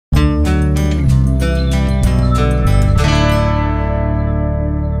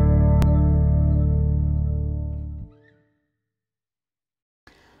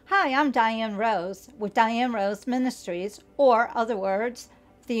Hi, I'm Diane Rose with Diane Rose Ministries, or other words,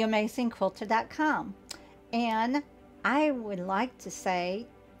 theamazingquilter.com. And I would like to say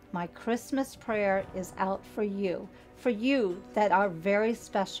my Christmas prayer is out for you that are very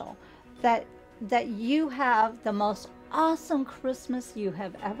special, that you have the most awesome Christmas you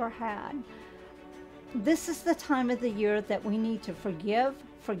have ever had. This is the time of the year that we need to forgive,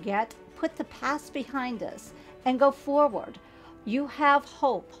 forget, put the past behind us, and go forward. You have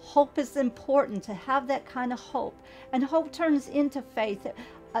hope. Hope is important, to have that kind of hope. And hope turns into faith.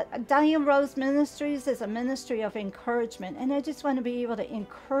 Diane Rose Ministries is a ministry of encouragement. And I just want to be able to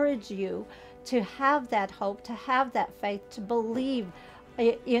encourage you to have that hope, to have that faith, to believe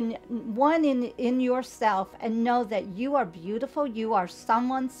in yourself, and know that you are beautiful, you are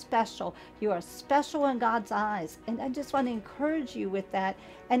someone special, you are special in God's eyes. And I just want to encourage you with that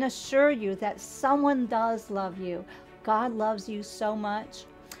and assure you that someone does love you. God loves you so much.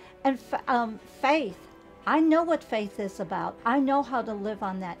 And faith, I know what faith is about. I know how to live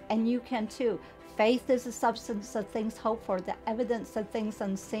on that, and you can too. Faith is the substance of things hoped for, the evidence of things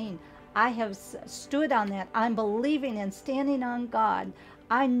unseen. I have stood on that. I'm believing and standing on God.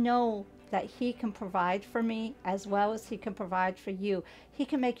 I know that He can provide for me as well as He can provide for you. He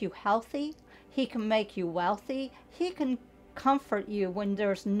can make you healthy. He can make you wealthy. He can comfort you when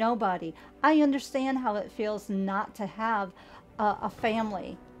there's nobody. I understand how it feels not to have a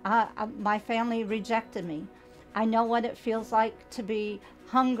family. My family rejected me. I know what it feels like to be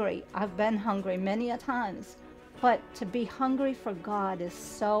hungry. I've been hungry many a times. But to be hungry for God is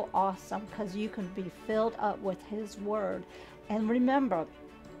so awesome, because you can be filled up with His Word. And remember,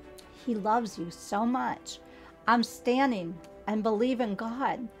 He loves you so much. I'm standing and believing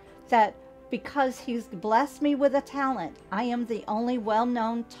God that because He's blessed me with a talent, I am the only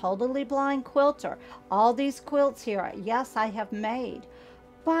well-known, totally blind quilter. All these quilts here, yes, I have made.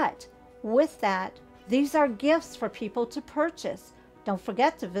 But with that, these are gifts for people to purchase. Don't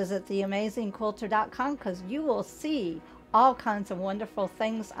forget to visit theamazingquilter.com, because you will see all kinds of wonderful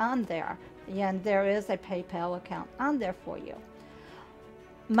things on there. And there is a PayPal account on there for you.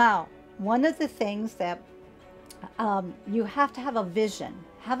 Now, one of the things that you have to have a vision.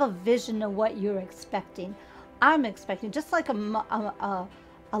 Have a vision of what you're expecting. I'm expecting, just like a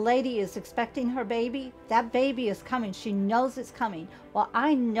lady is expecting her baby, that baby is coming. She knows it's coming. Well,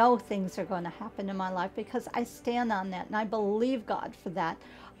 I know things are going to happen in my life because I stand on that, and I believe God for that.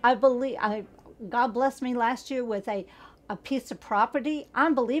 God blessed me last year with a piece of property.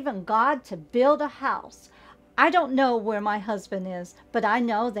 I'm believing God to build a house. I don't know where my husband is, but I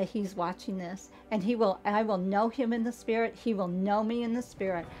know that he's watching this, and I will know him in the spirit. He will know me in the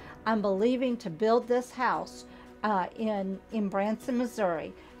spirit. I'm believing to build this house in Branson,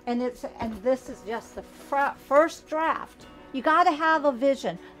 Missouri. And this is just the first draft. You got to have a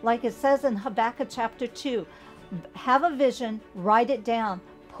vision, like it says in Habakkuk chapter 2. Have a vision, write it down,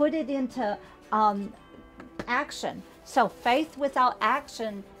 put it into action. So faith without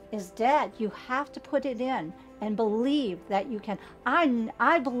action is dead. You have to put it in and believe that you can.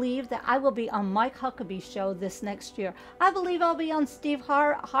 I believe that I will be on Mike Huckabee's show this next year. I believe I'll be on Steve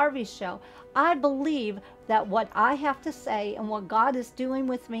Harvey's show. I believe that what I have to say and what God is doing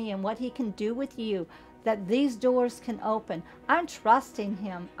with me and what He can do with you, that these doors can open. I'm trusting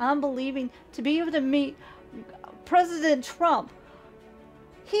Him. I'm believing to be able to meet President Trump.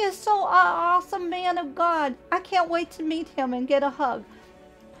 He is so awesome, man of God. I can't wait to meet him and get a hug.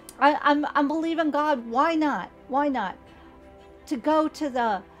 I'm believing God. Why not? Why not? To go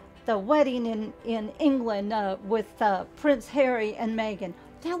to the wedding in England with Prince Harry and Meghan.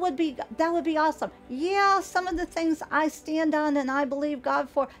 That would be awesome. Yeah, some of the things I stand on and I believe God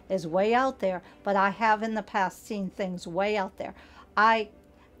for is way out there, but I have in the past seen things way out there. I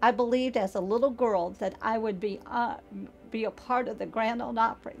believed as a little girl that I would be a part of the Grand Ole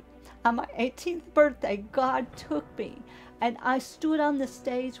Opry. On my 18th birthday, God took me, and I stood on the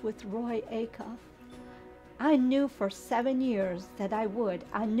stage with Roy Acuff. I knew for 7 years that I would.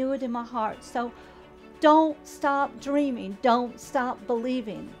 I knew it in my heart. So don't stop dreaming. Don't stop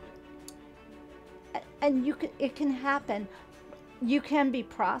believing. And it can happen. You can be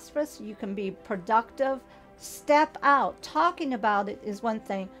prosperous. You can be productive. Step out. Talking about it is one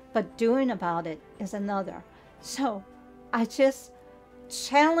thing, but doing about it is another. So I just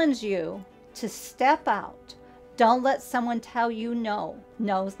challenge you to step out. Don't let someone tell you no.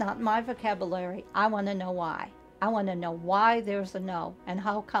 No is not my vocabulary. I want to know why. I want to know why there's a no and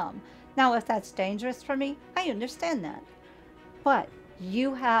how come. Now, if that's dangerous for me, I understand that. But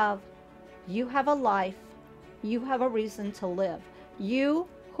you have a life. You have a reason to live. You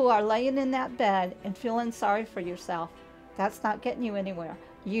who are laying in that bed and feeling sorry for yourself, that's not getting you anywhere.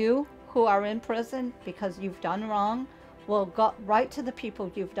 You who are in prison because you've done wrong will go right to the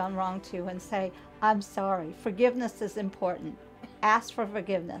people you've done wrong to and say, I'm sorry. Forgiveness is important. Ask for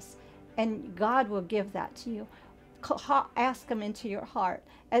forgiveness, and God will give that to you. Ask him into your heart.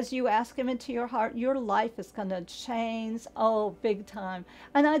 As you ask him into your heart, your life is going to change, oh, big time.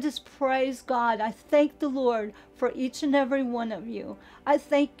 And I just praise God. I thank the Lord for each and every one of you. I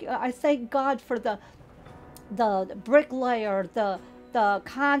thank God for the bricklayer, the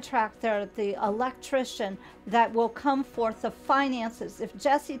contractor, the electrician that will come forth, the finances. If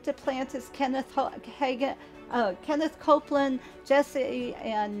Jesse Duplantis, Kenneth Copeland, Jesse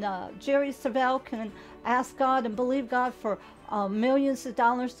and Jerry Savelle can ask God and believe God for millions of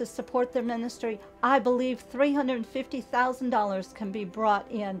dollars to support their ministry, I believe $350,000 can be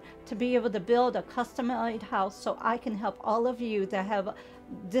brought in to be able to build a custom-made house so I can help all of you that have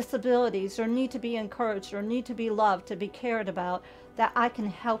disabilities or need to be encouraged or need to be loved, to be cared about, that I can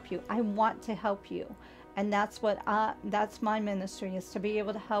help you. I want to help you. And that's my ministry, is to be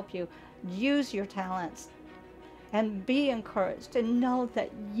able to help you. Use your talents and be encouraged and know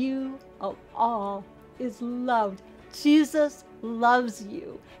that you of all is loved. Jesus loves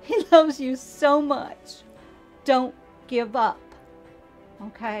you. He loves you so much. Don't give up.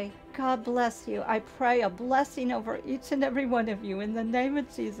 Okay? God bless you. I pray a blessing over each and every one of you. In the name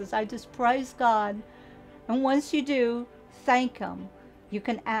of Jesus, I just praise God. And once you do, thank him. You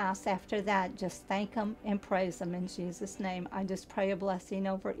can ask after that. Just thank him and praise him in Jesus' name. I just pray a blessing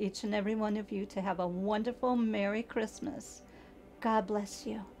over each and every one of you to have a wonderful Merry Christmas. God bless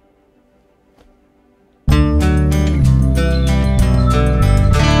you.